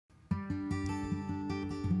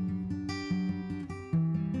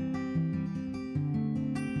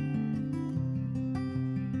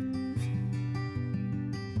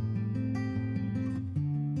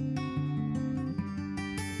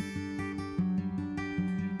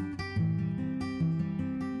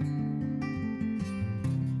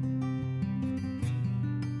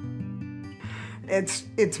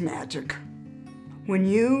It's magic. When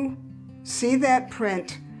you see that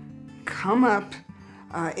print come up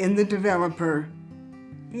in the developer,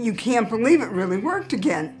 you can't believe it really worked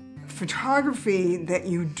again. Photography that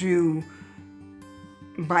you do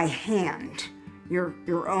by hand,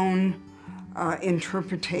 your own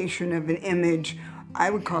interpretation of an image, I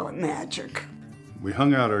would call it magic. We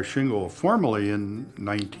hung out our shingle formally in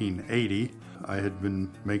 1980. I had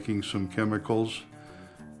been making some chemicals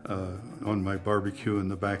on my barbecue in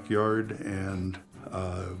the backyard and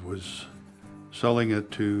was selling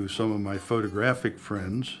it to some of my photographic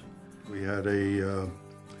friends. We had a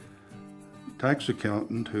tax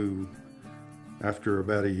accountant who, after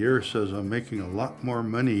about a year, says, "I'm making a lot more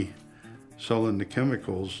money selling the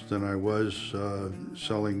chemicals than I was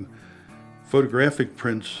selling photographic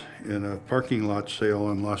prints in a parking lot sale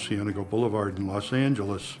on La Cienega Boulevard in Los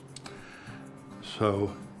Angeles."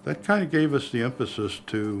 So that kind of gave us the emphasis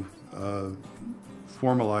to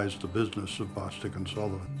formalize the business of Bostick &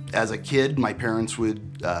 Sullivan. As a kid, my parents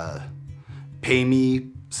would pay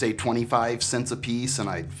me, say, 25 cents a piece, and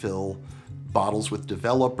I'd fill bottles with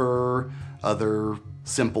developer, other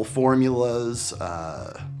simple formulas.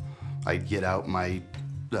 I'd get out my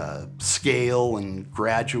scale and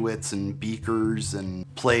graduates and beakers and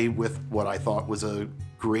play with what I thought was a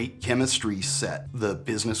great chemistry set. The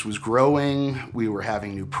business was growing, we were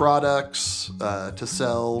having new products to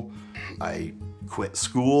sell. I quit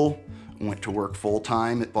school, went to work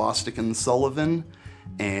full-time at Bostick & Sullivan,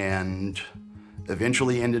 and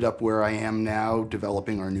eventually ended up where I am now,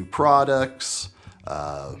 developing our new products,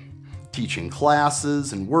 teaching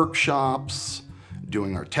classes and workshops,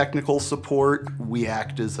 doing our technical support. We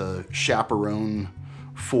act as a chaperone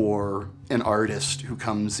for an artist who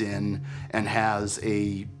comes in and has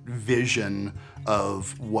a vision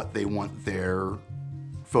of what they want their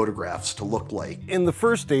photographs to look like. In the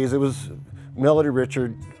first days, it was Melody,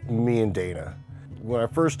 Richard, me, and Dana. When I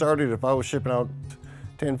first started, if I was shipping out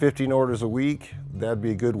 10, 15 orders a week, that'd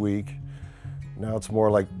be a good week. Now it's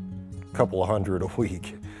more like a couple of hundred a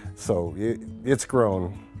week. So it's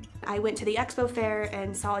grown. I went to the expo fair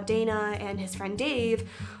and saw Dana and his friend Dave,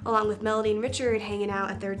 along with Melody and Richard, hanging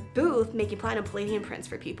out at their booth making platinum palladium prints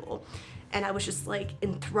for people. And I was just like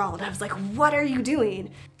enthralled. I was like, what are you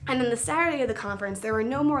doing? And then the Saturday of the conference, there were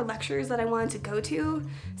no more lectures that I wanted to go to.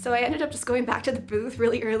 So I ended up just going back to the booth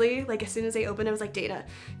really early. Like as soon as they opened, I was like, Dana,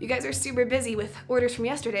 you guys are super busy with orders from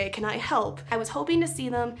yesterday. Can I help? I was hoping to see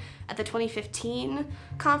them at the 2015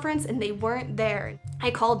 conference and they weren't there. I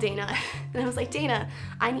called Dana and I was like, Dana,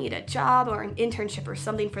 I need a job or an internship or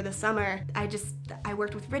something for the summer. I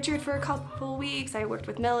worked with Richard for a couple weeks. I worked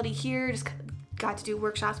with Melody here, just got to do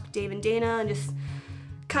workshops with Dave and Dana and just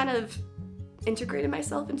kind of integrated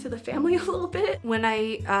myself into the family a little bit. When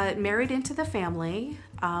I married into the family,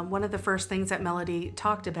 one of the first things that Melody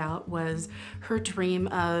talked about was her dream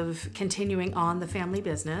of continuing on the family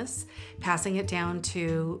business, passing it down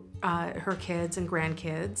to her kids and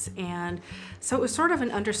grandkids. And so it was sort of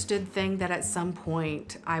an understood thing that at some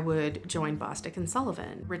point I would join Bostick &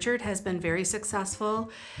 Sullivan. Richard has been very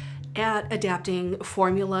successful at adapting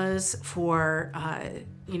formulas for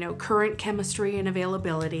current chemistry and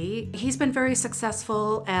availability. He's been very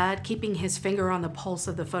successful at keeping his finger on the pulse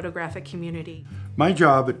of the photographic community. My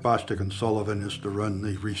job at Bostick & Sullivan is to run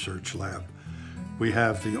the research lab. We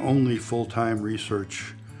have the only full-time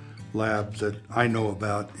research lab that I know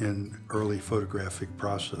about in early photographic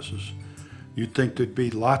processes. You'd think there'd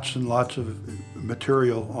be lots and lots of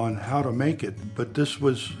material on how to make it, but this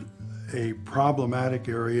was a problematic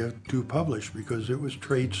area to publish because it was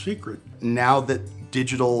trade secret. Now that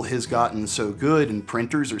digital has gotten so good and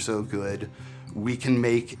printers are so good, we can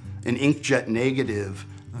make an inkjet negative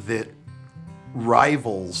that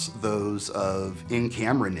rivals those of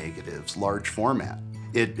in-camera negatives, large format.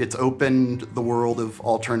 It's opened the world of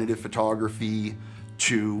alternative photography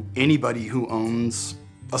to anybody who owns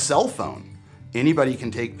a cell phone. Anybody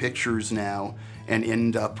can take pictures now and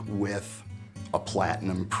end up with a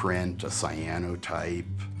platinum print, a cyanotype,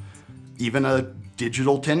 even a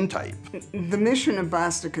digital tintype. The mission of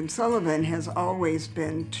Bostick & Sullivan has always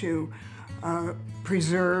been to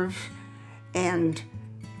preserve and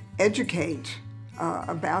educate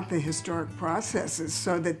about the historic processes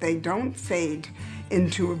so that they don't fade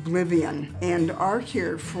into oblivion and are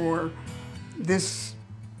here for this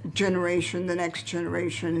generation, the next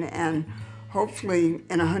generation, and hopefully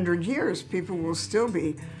in 100 years people will still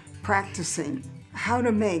be practicing how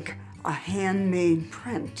to make a handmade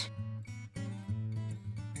print.